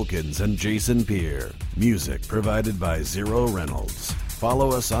Will Wilkins and Jason Peer. Music provided by Zero Reynolds. Follow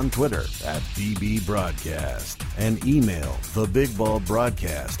us on Twitter at BB Broadcast and email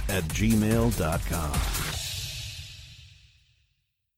thebigballbroadcast@gmail.com.